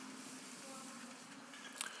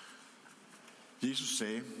Jesus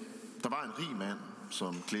sagde, der var en rig mand,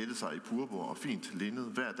 som klædte sig i purpur og fint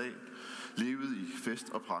linned hver dag, levede i fest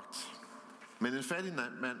og pragt. Men en fattig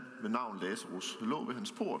mand med navn Lazarus lå ved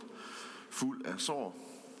hans port, fuld af sår,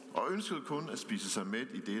 og ønskede kun at spise sig mæt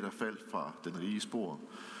i det, der faldt fra den rige spor.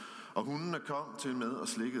 Og hundene kom til med og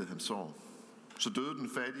slikkede hans sår. Så døde den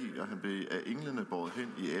fattige, og han blev af englene båret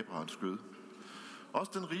hen i Abrahams skød.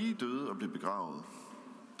 Også den rige døde og blev begravet.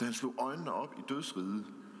 Da han slog øjnene op i dødsriget,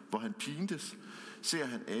 hvor han pintes, ser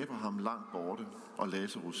han Abraham langt borte og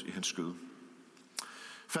Lazarus i hans skød.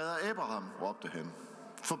 Fader Abraham, råbte han,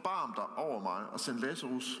 forbarm dig over mig og send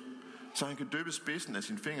Lazarus, så han kan dyppe spidsen af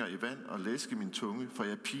sin finger i vand og læske min tunge, for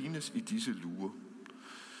jeg pines i disse lurer.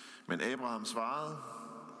 Men Abraham svarede,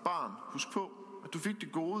 barn, husk på, at du fik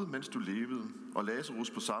det gode, mens du levede, og Lazarus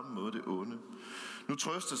på samme måde det onde. Nu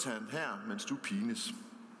trøstes han her, mens du pines.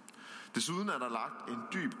 Desuden er der lagt en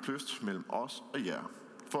dyb kløft mellem os og jer,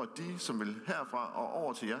 for at de, som vil herfra og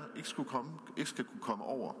over til jer, ikke skal kunne komme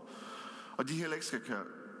over, og de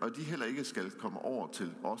heller ikke skal komme over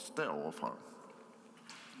til os deroverfra.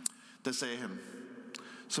 Da sagde han,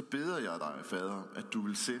 så beder jeg dig, fader, at du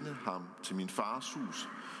vil sende ham til min fars hus,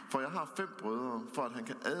 for jeg har 5 brødre, for at han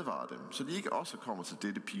kan advare dem, så de ikke også kommer til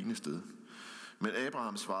dette pinested. Men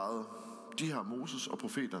Abraham svarede, de har Moses og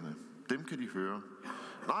profeterne, dem kan de høre.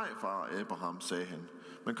 Nej, far Abraham, sagde han,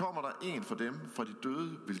 men kommer der en for dem, fra de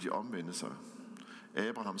døde, vil de omvende sig.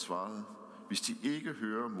 Abraham svarede, hvis de ikke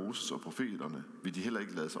hører Moses og profeterne, vil de heller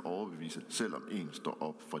ikke lade sig overbevise, selvom en står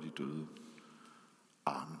op fra de døde.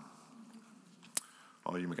 Amen.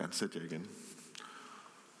 Og I må gerne sætte jer igen.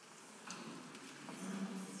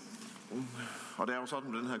 Og det er jo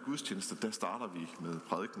sådan med den her gudstjeneste, der starter vi med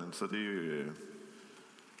prædikenen, så det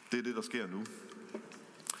er det, der sker nu.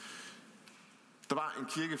 Der var en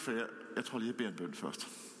kirkefærd. Jeg tror lige, jeg beder en bøn først.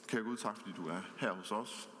 Kære Gud, tak fordi du er her hos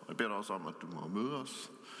os. Og jeg beder dig også om, at du må møde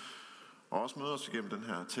os. Og også møde os igennem den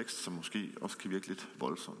her tekst, som måske også kan virke lidt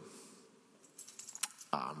voldsom.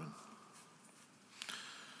 Amen.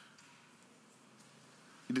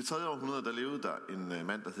 I det 3. århundrede, der levede der en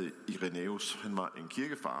mand, der hed Irenæus. Han var en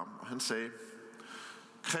kirkefar, og han sagde,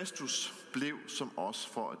 Kristus blev som os,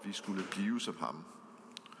 for at vi skulle blive som ham.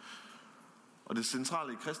 Og det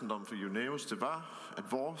centrale i kristendommen for Irenæus, det var,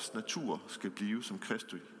 at vores natur skal blive som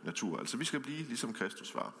Kristi natur. Altså vi skal blive ligesom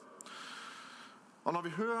Kristus var. Og når vi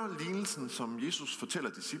hører lignelsen, som Jesus fortæller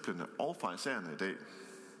disciplene og farisæerne i dag,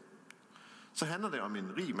 så handler det om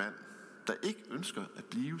en rig mand, der ikke ønsker at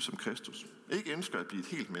blive som Kristus. Ikke ønsker at blive et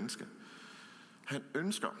helt menneske. Han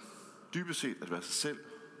ønsker dybest set at være sig selv,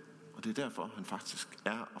 og det er derfor, han faktisk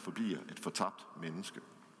er og forbliver et fortabt menneske.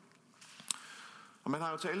 Og man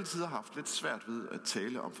har jo til alle tider haft lidt svært ved at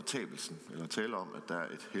tale om fortabelsen, eller tale om, at der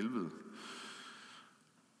er et helvede.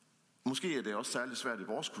 Måske er det også særligt svært i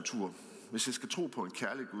vores kultur. Hvis jeg skal tro på en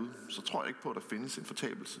kærlig Gud, så tror jeg ikke på, at der findes en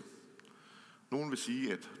fortabelse. Nogen vil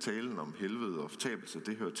sige, at talen om helvede og fortabelse,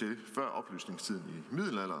 det hører til før oplysningstiden i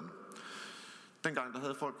middelalderen. Dengang der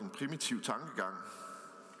havde folk en primitiv tankegang.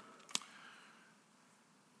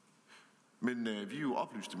 Men vi er jo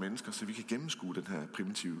oplyste mennesker, så vi kan gennemskue den her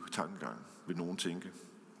primitive tankegang, vil nogen tænke.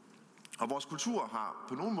 Og vores kultur har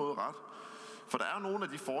på nogen måde ret, for der er nogle af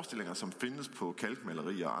de forestillinger, som findes på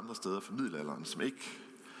kalkmalerier og andre steder fra middelalderen, som ikke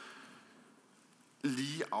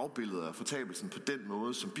lige afbilleder fortabelsen på den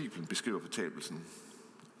måde, som Bibelen beskriver fortabelsen.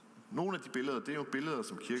 Nogle af de billeder, det er jo billeder,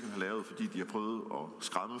 som kirken har lavet, fordi de har prøvet at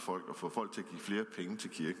skræmme folk og få folk til at give flere penge til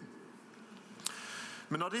kirken.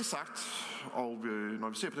 Men når det er sagt, og når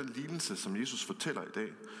vi ser på den lignelse, som Jesus fortæller i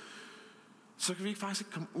dag, så kan vi faktisk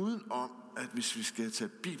ikke komme uden om, at hvis vi skal tage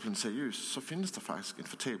Bibelen seriøst, så findes der faktisk en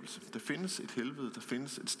fortabelse. Der findes et helvede, der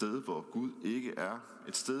findes et sted, hvor Gud ikke er.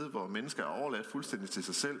 Et sted, hvor mennesker er overladt fuldstændig til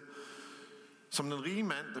sig selv. Som den rige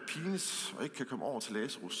mand, der pines og ikke kan komme over til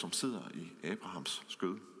Lazarus, som sidder i Abrahams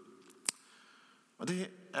skød. Og det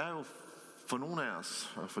er jo for nogle af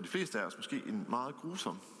os, og for de fleste af os, måske en meget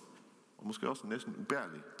grusom, og måske også en næsten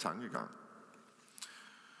ubærlig tankegang.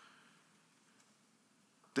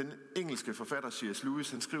 Den engelske forfatter C.S.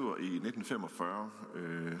 Lewis, han skriver i 1945,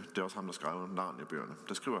 det er også ham, der skrev Narnia-bøgerne,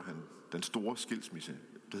 der skriver han Den store skilsmisse,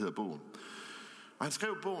 det hedder bogen. Og han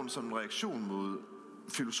skrev bogen som en reaktion mod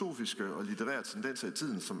filosofiske og litterære tendenser i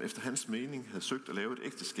tiden, som efter hans mening havde søgt at lave et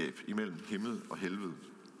ægteskab imellem himmel og helvede.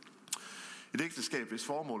 Et ægteskab, hvis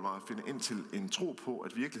formål var at finde ind til en tro på,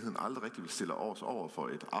 at virkeligheden aldrig rigtig vil stille os over for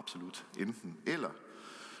et absolut enten eller,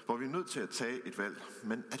 hvor vi er nødt til at tage et valg,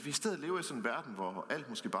 men at vi i stedet lever i sådan en verden, hvor alt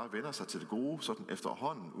måske bare vender sig til det gode, sådan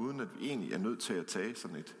efterhånden, uden at vi egentlig er nødt til at tage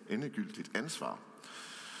sådan et endegyldigt ansvar,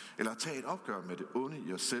 eller at tage et opgør med det onde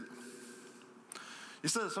i os selv. I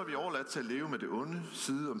stedet så er vi overladt til at leve med det onde,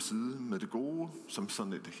 side om side med det gode, som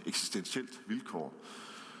sådan et eksistentielt vilkår.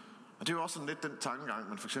 Og det er jo også sådan lidt den tankegang,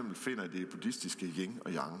 man for eksempel finder i det buddhistiske yin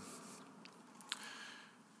og yang.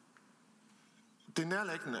 Det er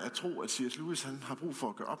nærliggende at tro, at C.S. Lewis han har brug for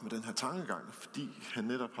at gøre op med den her tankegang, fordi han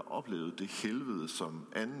netop har oplevet det helvede, som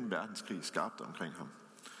 2. verdenskrig skabte omkring ham.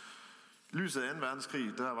 I lyset af 2.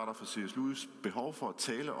 verdenskrig, der var der for C.S. Lewis behov for at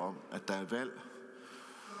tale om, at der er valg,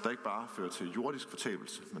 der ikke bare fører til jordisk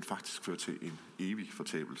fortabelse, men faktisk fører til en evig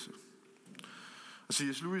fortabelse. Og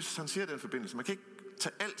C.S. Lewis han siger i den forbindelse, man kan ikke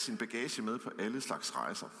tage al sin bagage med på alle slags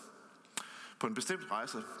rejser. På en bestemt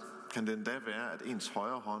rejse kan det endda være, at ens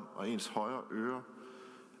højre hånd og ens højre øre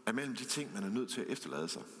er mellem de ting, man er nødt til at efterlade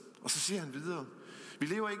sig. Og så siger han videre, vi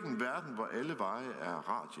lever ikke i en verden, hvor alle veje er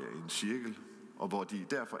radier i en cirkel, og hvor de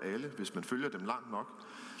derfor alle, hvis man følger dem langt nok,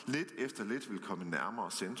 lidt efter lidt vil komme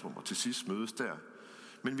nærmere centrum og til sidst mødes der.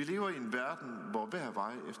 Men vi lever i en verden, hvor hver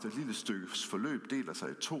vej efter et lille stykkes forløb deler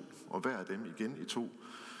sig i to, og hver af dem igen i to.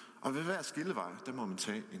 Og ved hver skillevej, der må man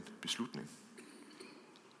tage en beslutning.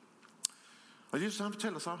 Og Jesus han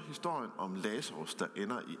fortæller så historien om Lazarus, der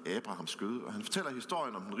ender i Abrahams skød. Og han fortæller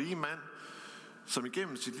historien om den rige mand, som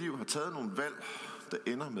igennem sit liv har taget nogle valg, der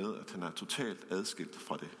ender med, at han er totalt adskilt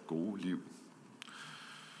fra det gode liv.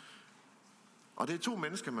 Og det er 2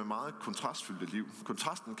 mennesker med meget kontrastfyldte liv.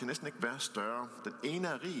 Kontrasten kan næsten ikke være større. Den ene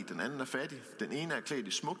er rig, den anden er fattig. Den ene er klædt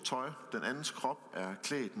i smukt tøj, den andens krop er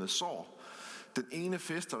klædt med sår. Den ene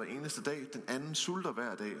fester hver eneste dag, den anden sulter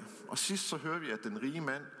hver dag. Og sidst så hører vi, at den rige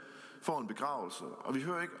mand får en begravelse, og vi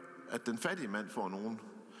hører ikke, at den fattige mand får nogen.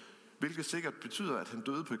 Hvilket sikkert betyder, at han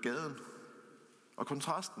døde på gaden. Og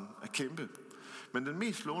kontrasten er kæmpe. Men den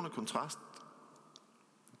mest slående kontrast,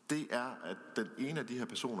 det er, at den ene af de her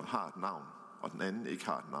personer har et navn, og den anden ikke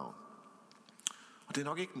har et navn. Og det er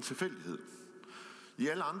nok ikke en tilfældighed. I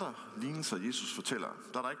alle andre lignelser, Jesus fortæller,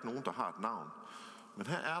 der er der ikke nogen, der har et navn. Men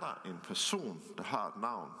her er der en person, der har et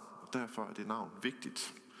navn, og derfor er det navn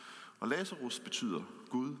vigtigt. Og Lazarus betyder,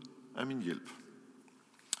 Gud er min hjælp.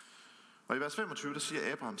 Og i vers 25, der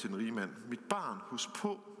siger Abraham til den rige mand, mit barn, husk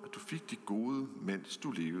på, at du fik det gode, mens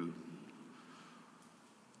du levede.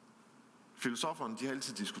 Filosoferne, de har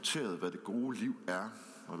altid diskuteret, hvad det gode liv er,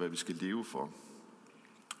 og hvad vi skal leve for.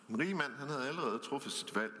 Den rige mand, han havde allerede truffet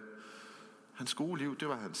sit valg. Hans gode liv, det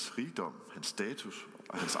var hans rigdom, hans status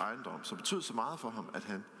og hans ejendom, som betød så meget for ham, at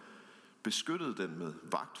han beskyttede den med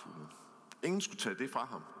vagthunde. Ingen skulle tage det fra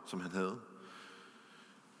ham, som han havde.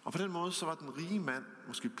 Og på den måde, så var den rige mand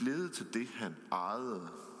måske blevet til det, han ejede.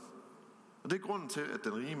 Og det er grunden til, at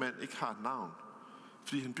den rige mand ikke har et navn.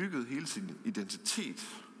 Fordi han byggede hele sin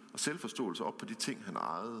identitet og selvforståelse op på de ting, han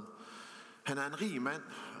ejede. Han er en rig mand,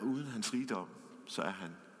 og uden hans rigdom, så er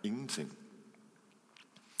han ingenting.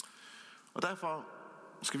 Og derfor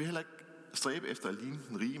skal vi heller ikke stræbe efter at ligne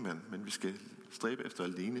den rige mand, men vi skal stræbe efter at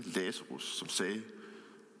ligne Lazarus, som sagde,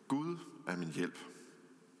 Gud er min hjælp.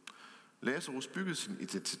 Lazarus byggede sin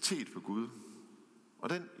identitet på Gud, og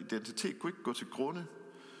den identitet kunne ikke gå til grunde.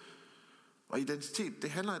 Og identitet, det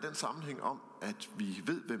handler i den sammenhæng om, at vi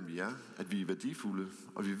ved, hvem vi er, at vi er værdifulde,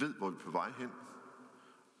 og vi ved, hvor vi er på vej hen.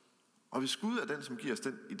 Og hvis Gud er den, som giver os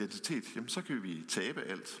den identitet, jamen så kan vi tabe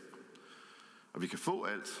alt, og vi kan få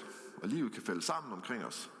alt, og livet kan falde sammen omkring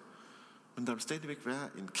os. Men der vil stadigvæk være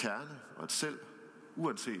en kerne og et selv,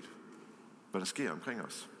 uanset hvad der sker omkring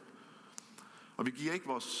os. Og vi giver ikke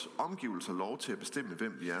vores omgivelser lov til at bestemme,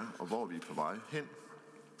 hvem vi er og hvor vi er på vej hen.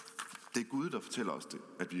 Det er Gud, der fortæller os, det,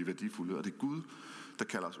 at vi er værdifulde, og det er Gud, der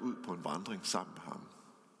kalder os ud på en vandring sammen med ham.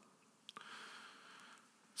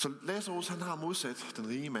 Så Lazarus, han har modsat den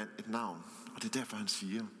rige mand et navn, og det er derfor, han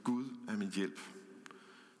siger, Gud er min hjælp.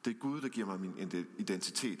 Det er Gud, der giver mig min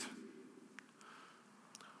identitet.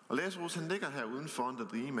 Og Lazarus, han ligger her uden for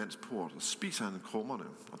den rige mands port, og spiser han krummerne.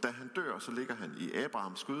 Og da han dør, så ligger han i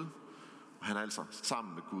Abrahams skød, og han er altså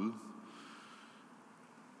sammen med Gud.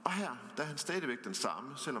 Og her, der er han stadigvæk den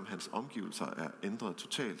samme, selvom hans omgivelser er ændret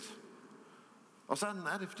totalt. Og sådan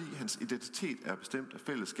er det, fordi hans identitet er bestemt af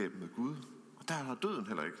fællesskabet med Gud. Og der har døden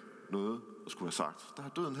heller ikke noget at skulle have sagt. Der har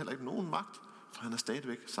døden heller ikke nogen magt, for han er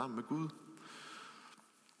stadigvæk sammen med Gud.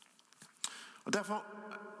 Og derfor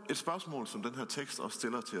et spørgsmål, som den her tekst også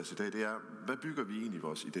stiller til os i dag, det er, hvad bygger vi egentlig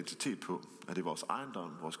vores identitet på? Er det vores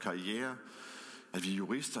ejendom, vores karriere? At vi er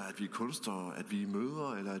jurister, at vi er kunstnere, at vi er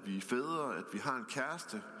mødre, eller at vi er fædre, at vi har en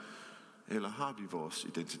kæreste? Eller har vi vores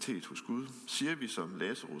identitet hos Gud? Siger vi som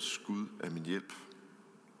Lazarus, Gud er min hjælp?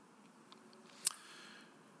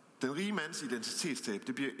 Den rige mands identitetstab,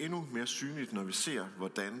 det bliver endnu mere synligt, når vi ser,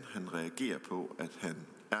 hvordan han reagerer på, at han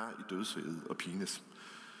er i dødsriget og pines.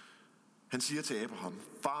 Han siger til Abraham: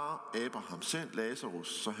 Far Abraham, send Lazarus,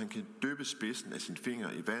 så han kan dyppe spidsen af sin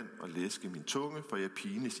finger i vand og læske min tunge, for jeg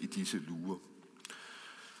pines i disse lurer.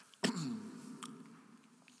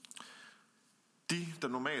 De, der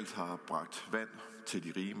normalt har bragt vand til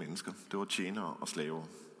de rige mennesker, det var tjenere og slaver.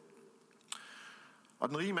 Og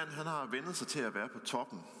den rige mand, han har vendet sig til at være på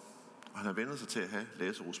toppen, og han har vendet sig til at have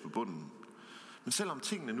Lazarus på bunden. Men selvom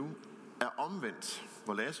tingene nu er omvendt,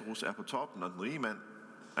 hvor Lazarus er på toppen, og den rige mand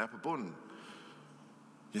er på bunden,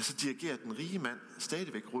 ja, så dirigerer den rige mand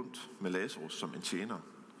stadigvæk rundt med Lazarus som en tjener.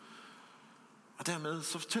 Og dermed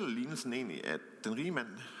så fortæller lignelsen egentlig, at den rige mand,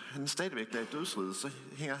 han stadigvæk der i dødsriget, så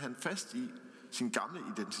hænger han fast i sin gamle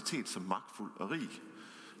identitet som magtfuld og rig.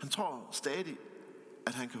 Han tror stadig,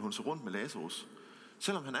 at han kan hunse rundt med Lazarus,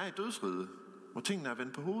 selvom han er i dødsriget, hvor tingene er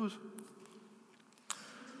vendt på hovedet.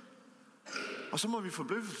 Og så må vi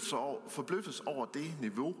forbløffes over det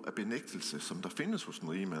niveau af benægtelse, som der findes hos den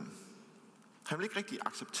rige mand. Han vil ikke rigtig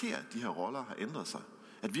acceptere, at de her roller har ændret sig.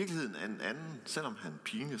 At virkeligheden er en anden, selvom han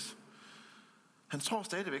pines. Han tror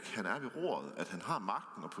stadigvæk, at han er ved roret, at han har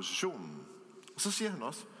magten og positionen. Og så siger han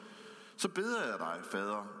også: så beder jeg dig,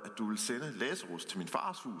 fader, at du vil sende Lazarus til min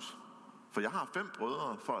fars hus. For jeg har 5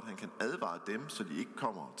 brødre, for at han kan advare dem, så de ikke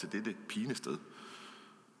kommer til dette pinested.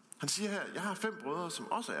 Han siger her: jeg har 5 brødre,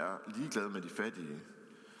 som også er ligeglade med de fattige.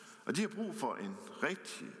 Og de har brug for en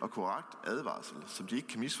rigtig og korrekt advarsel, som de ikke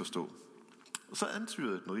kan misforstå. Og så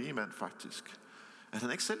antydede den rige mand faktisk, at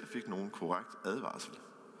han ikke selv fik nogen korrekt advarsel.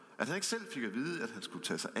 At han ikke selv fik at vide, at han skulle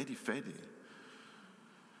tage sig af de fattige.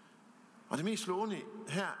 Og det mest slående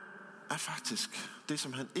her er faktisk det,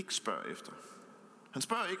 som han ikke spørger efter. Han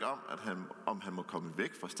spørger ikke om han må komme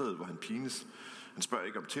væk fra stedet, hvor han pines. Han spørger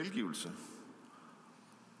ikke om tilgivelse.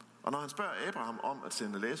 Og når han spørger Abraham om at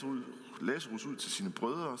sende Lazarus ud til sine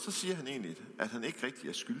brødre, så siger han egentlig, at han ikke rigtig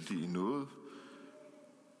er skyldig i noget.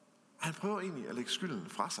 Han prøver egentlig at lægge skylden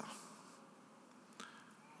fra sig.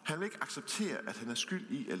 Han vil ikke acceptere, at han er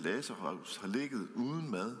skyld i, at Lazarus har ligget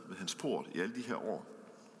uden mad ved hans port i alle de her år.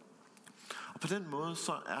 Og på den måde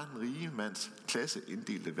så er den rige mands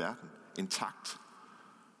klasseinddelte verden intakt,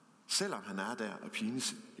 selvom han er der og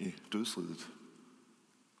pines i dødsriget.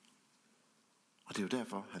 Og det er jo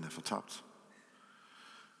derfor, han er fortabt.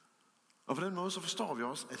 Og på den måde så forstår vi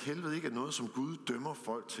også, at helvede ikke er noget, som Gud dømmer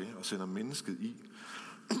folk til og sender mennesket i.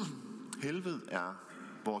 Helvede er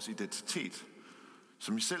vores identitet,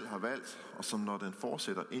 som vi selv har valgt, og som når den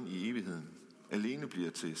fortsætter ind i evigheden, alene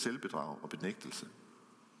bliver til selvbedrag og benægtelse.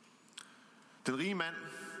 Den rige mand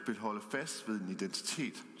vil holde fast ved en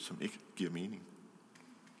identitet, som ikke giver mening.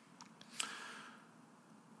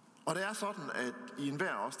 Og det er sådan, at i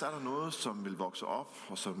enhver af os, der er der noget, som vil vokse op,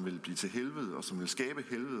 og som vil blive til helvede, og som vil skabe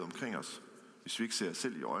helvede omkring os, hvis vi ikke ser os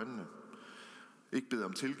selv i øjnene, ikke beder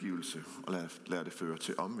om tilgivelse, og lader det føre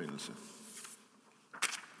til omvendelse.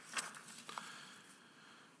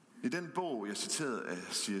 I den bog, jeg citerede af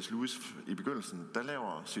C.S. Lewis i begyndelsen, der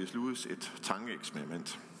laver C.S. Lewis et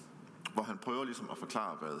tankeeksperiment, hvor han prøver ligesom at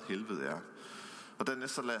forklare, hvad helvede er. Og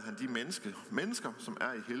dernæst så lader han de mennesker, som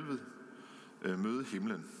er i helvede, møde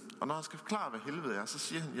himlen. Og når han skal forklare, hvad helvede er, så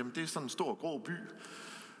siger han, jamen det er sådan en stor grå by,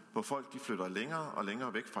 hvor folk de flytter længere og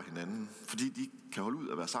længere væk fra hinanden, fordi de ikke kan holde ud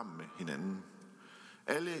at være sammen med hinanden.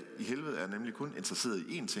 Alle i helvede er nemlig kun interesseret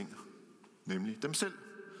i én ting, nemlig dem selv.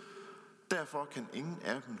 Derfor kan ingen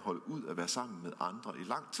af dem holde ud at være sammen med andre i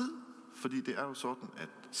lang tid, fordi det er jo sådan, at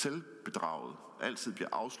selvbedraget altid bliver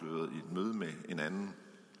afsløret i et møde med en anden.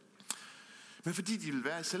 Men fordi de vil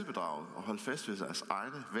være i selvbedraget og holde fast ved deres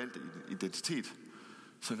egne valgte identitet,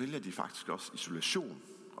 så vælger de faktisk også isolation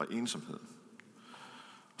og ensomhed.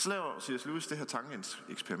 Så laver C.S. Lewis det her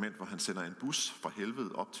tankeeksperiment, hvor han sender en bus fra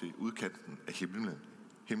helvede op til udkanten af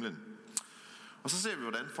himlen. Og så ser vi,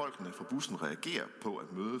 hvordan folkene fra bussen reagerer på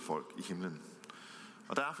at møde folk i himlen.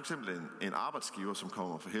 Og der er for eksempel en arbejdsgiver, som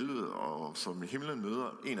kommer fra helvede, og som i himlen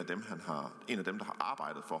møder en af dem, der har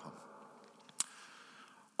arbejdet for ham.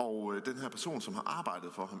 Og den her person, som har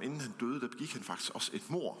arbejdet for ham, inden han døde, der begik han faktisk også et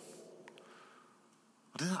mord.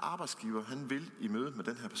 Og den her arbejdsgiver, han vil i mødet med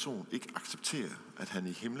den her person ikke acceptere, at han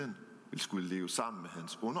i himlen vil skulle leve sammen med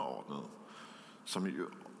hans underordnede, som i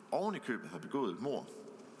oven i købet har begået et mord.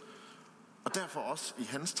 Og derfor også i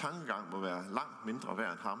hans tankegang må være langt mindre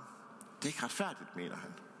værd end ham. Det er ikke retfærdigt, mener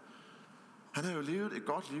han. Han har jo levet et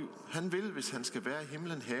godt liv. Han vil, hvis han skal være i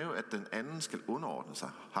himlen, have, at den anden skal underordne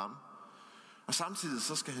sig ham. Og samtidig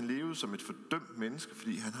så skal han leve som et fordømt menneske,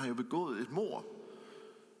 fordi han har jo begået et mord.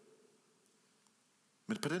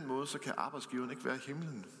 Men på den måde, så kan arbejdsgiveren ikke være i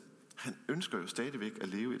himlen. Han ønsker jo stadigvæk at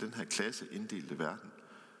leve i den her klasseinddelte verden,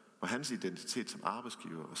 hvor hans identitet som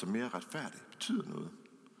arbejdsgiver og som mere retfærdig betyder noget.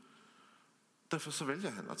 Derfor så vælger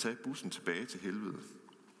han at tage bussen tilbage til helvede.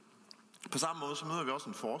 På samme måde så møder vi også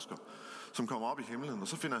en forsker, som kommer op i himlen, og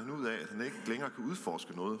så finder han ud af, at han ikke længere kan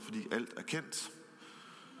udforske noget, fordi alt er kendt.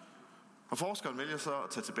 Og forskeren vælger så at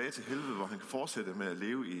tage tilbage til helvede, hvor han kan fortsætte med at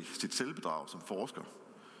leve i sit selvbedrag som forsker,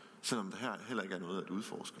 selvom der her heller ikke er noget at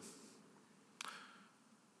udforske.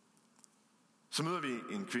 Så møder vi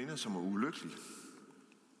en kvinde, som er ulykkelig,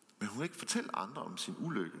 men hun vil ikke fortælle andre om sin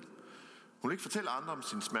ulykke. Hun vil ikke fortælle andre om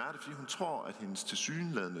sin smerte, fordi hun tror, at hendes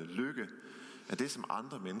tilsyneladende lykke er det, som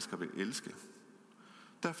andre mennesker vil elske.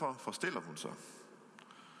 Derfor forstiller hun sig.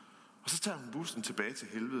 Og så tager hun bussen tilbage til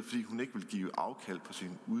helvede, fordi hun ikke vil give afkald på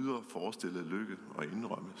sin ydre forestillede lykke og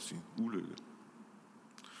indrømme sin ulykke.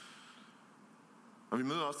 Og vi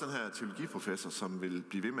møder også den her teologiprofessor, som vil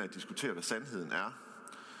blive ved med at diskutere, hvad sandheden er.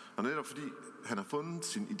 Og netop fordi han har fundet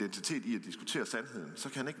sin identitet i at diskutere sandheden, så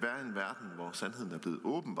kan han ikke være i en verden, hvor sandheden er blevet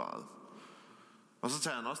åbenbaret. Og så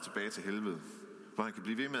tager han også tilbage til helvede, hvor han kan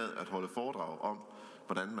blive ved med at holde foredrag om,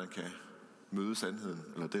 hvordan man kan møde sandheden,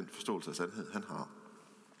 eller den forståelse af sandhed, han har.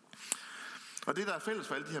 Og det, der er fælles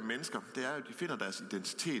for alle de her mennesker, det er, at de finder deres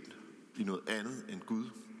identitet i noget andet end Gud.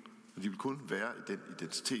 Og de vil kun være i den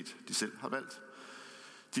identitet, de selv har valgt.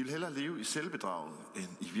 De vil hellere leve i selvbedraget end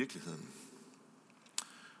i virkeligheden.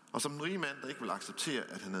 Og som en rig mand, der ikke vil acceptere,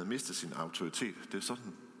 at han havde mistet sin autoritet, det er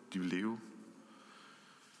sådan, de vil leve.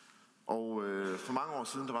 Og for mange år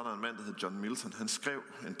siden, der var der en mand, der hed John Milton. Han skrev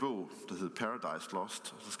en bog, der hed Paradise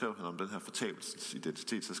Lost. Og så skrev han om den her fortabelsens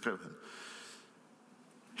identitet. Så skrev han: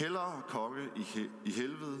 hellere konge i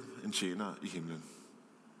helvede end tjener i himlen.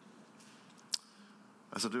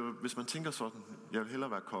 Altså, hvis man tænker sådan, jeg vil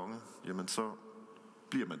hellere være konge, jamen så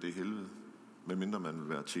bliver man det i helvede, medmindre man vil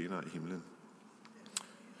være tjener i himlen.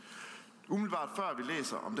 Umiddelbart før vi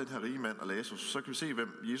læser om den her rige mand og Lazarus, så kan vi se,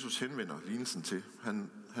 hvem Jesus henvender lignelsen til.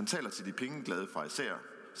 Han taler til de pengeglade farisæer,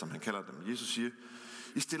 som han kalder dem. Jesus siger: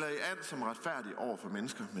 I stiller jer an som retfærdige over for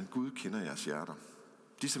mennesker, men Gud kender jeres hjerter.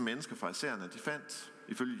 Disse mennesker, farisæerne, de fandt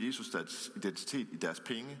ifølge Jesus deres identitet i deres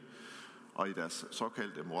penge og i deres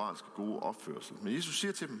såkaldte moralske gode opførsel. Men Jesus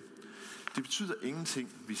siger til dem: det betyder ingenting,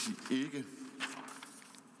 hvis I ikke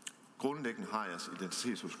grundlæggende har jeres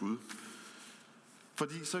identitet hos Gud.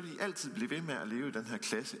 Fordi så vil I altid blive ved med at leve i den her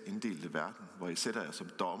klasseinddelte verden, hvor I sætter jer som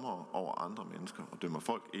dommere over andre mennesker og dømmer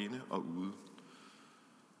folk inde og ude.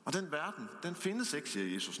 Og den verden, den findes ikke,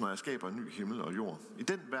 siger Jesus, når jeg skaber en ny himmel og jord. I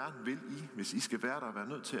den verden vil I, hvis I skal være der, være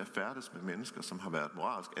nødt til at færdes med mennesker, som har været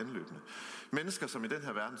moralsk anløbende. Mennesker, som i den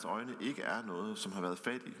her verdens øjne ikke er noget, som har været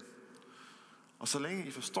fattige. Og så længe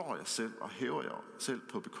I forstår jer selv og hæver jer selv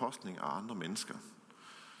på bekostning af andre mennesker,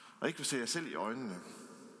 og ikke vil se jer selv i øjnene,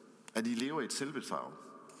 at I lever i et selvbedrag,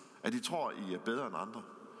 at I tror, I er bedre end andre,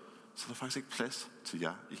 så er der faktisk ikke plads til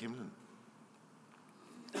jer i himlen.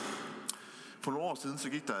 For nogle år siden så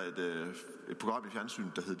gik der et program i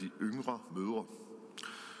fjernsynet, der hed De Yngre Mødre.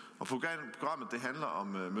 Og programmet det handler om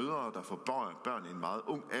mødre, der får børn i en meget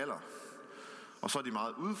ung alder. Og så er de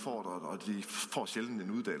meget udfordret, og de får sjældent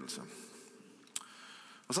en uddannelse.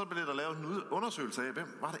 Og så blev der lavet en undersøgelse af,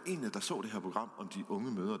 hvem var det egentlig, der så det her program om de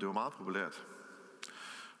unge mødre. Det var meget populært.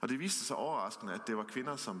 Og det viste sig overraskende, at det var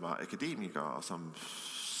kvinder, som var akademikere, og som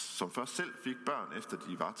først selv fik børn, efter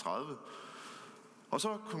de var 30. Og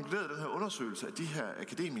så konkluderede den her undersøgelse, at de her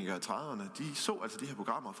akademikere i 30'erne, de så altså de her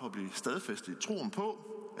programmer for at blive stadfæstet i troen på,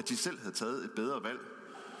 at de selv havde taget et bedre valg,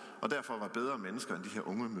 og derfor var bedre mennesker end de her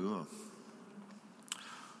unge mødre.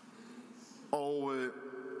 Og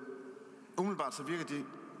umiddelbart så virker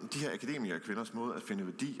de her akademikere kvinders måde at finde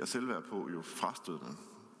værdi og selvværd på jo frastødende.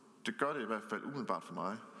 Det gør det i hvert fald umiddelbart for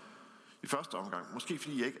mig. I første omgang, måske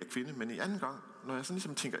fordi jeg ikke er kvinde, men i anden gang, når jeg sådan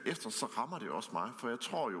ligesom tænker efter, så rammer det også mig. For jeg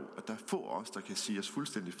tror jo, at der er få af os, der kan sige os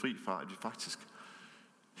fuldstændig fri fra, at vi faktisk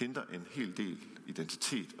henter en hel del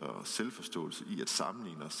identitet og selvforståelse i at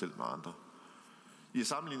sammenligne os selv med andre. I at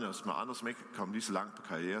sammenligne os med andre, som ikke er kommet lige så langt på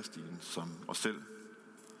karrierestigen som os selv.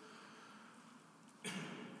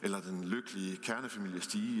 Eller den lykkelige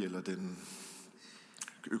kernefamiliestige, eller den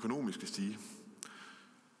økonomiske stige.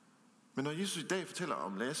 Men når Jesus i dag fortæller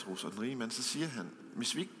om Lazarus og den rige mand, så siger han,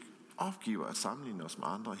 hvis vi ikke opgiver at sammenligne os med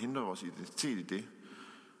andre og hindrer vores identitet i det,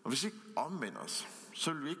 og hvis vi ikke omvender os,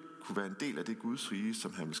 så vil vi ikke kunne være en del af det Guds rige,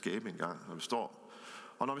 som han vil skabe engang, når vi står.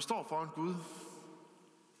 Og når vi står foran Gud,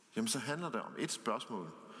 jamen så handler det om et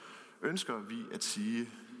spørgsmål. Ønsker vi at sige,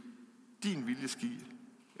 din vilje ske,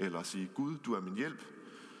 eller sige, Gud, du er min hjælp,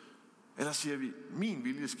 eller siger vi, min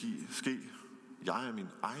vilje ske, jeg er min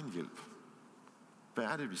egen hjælp. Hvad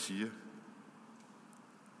er det, vi siger?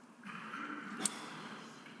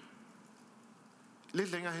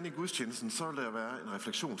 Lidt længere hen i gudstjenesten, så vil der være en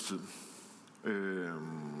refleksionstid.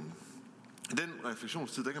 I den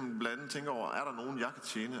refleksionstid, der kan man blandt andet tænke over, er der nogen, jeg kan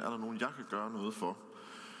tjene? Er der nogen, jeg kan gøre noget for?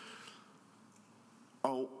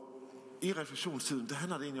 Og i refleksionstiden, der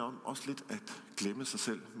handler det egentlig om også lidt at glemme sig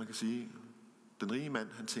selv. Man kan sige, den rige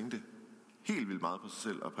mand, han tænkte helt vildt meget på sig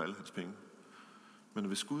selv og på alle hans penge. Men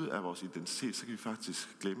hvis Gud er vores identitet, så kan vi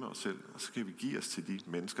faktisk glemme os selv, og så kan vi give os til de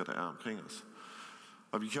mennesker, der er omkring os.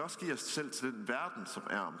 Og vi kan også give os selv til den verden, som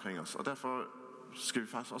er omkring os. Og derfor skal vi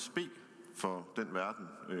faktisk også bede for den verden.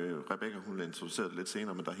 Rebecca, hun introducerede det lidt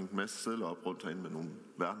senere, men der hængte en masse sedler op rundt herinde med nogle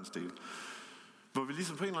verdensdele. Hvor vi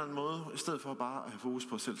ligesom på en eller anden måde, i stedet for bare at have fokus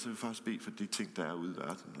på os selv, så vil vi faktisk bede for de ting, der er ude i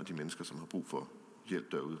verden, og de mennesker, som har brug for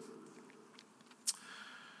hjælp derude.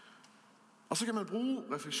 Og så kan man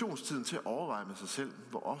bruge refleksionstiden til at overveje med sig selv,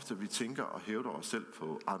 hvor ofte vi tænker og hævder os selv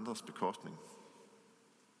på andres bekostning.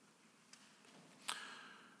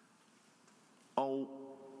 Og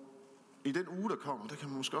i den uge, der kommer, der kan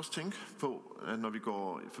man måske også tænke på, at når vi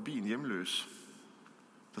går forbi en hjemløs,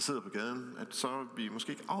 der sidder på gaden, at så vi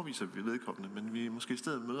måske ikke afviser vedkommende, men vi måske i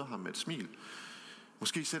stedet møder ham med et smil.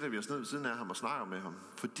 Måske sætter vi os ned ved siden af ham og snakker med ham,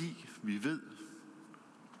 fordi vi ved,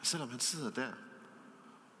 at selvom han sidder der,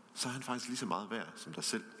 så er han faktisk lige så meget værd som dig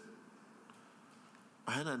selv.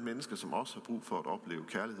 Og han er en menneske, som også har brug for at opleve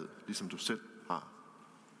kærlighed, ligesom du selv har.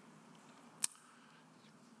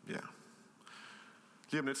 Ja.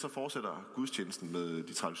 Lige om lidt så fortsætter gudstjenesten med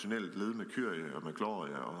de traditionelle led med kyrie og med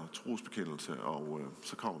glorie og trosbekendelse, og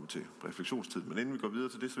så kommer vi til refleksionstid. Men inden vi går videre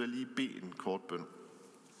til det, så vil jeg lige bede en kort bøn.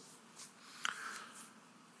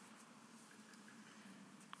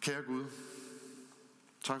 Kære Gud,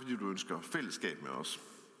 tak fordi du ønsker fællesskab med os.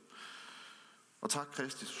 Og tak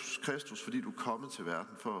Kristus, fordi du er kommet til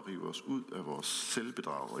verden for at rive os ud af vores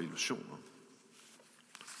selvbedrag og illusioner.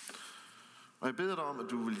 Og jeg beder dig om,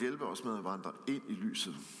 at du vil hjælpe os med at vandre ind i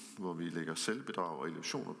lyset, hvor vi lægger selvbedrag og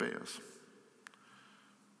illusioner bag os.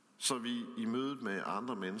 Så vi i mødet med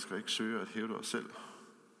andre mennesker ikke søger at hævde os selv,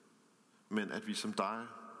 men at vi som dig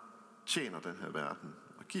tjener den her verden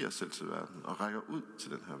og giver os selv til verden og rækker ud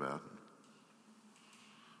til den her verden.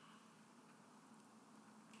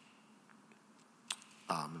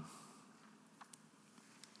 Amen.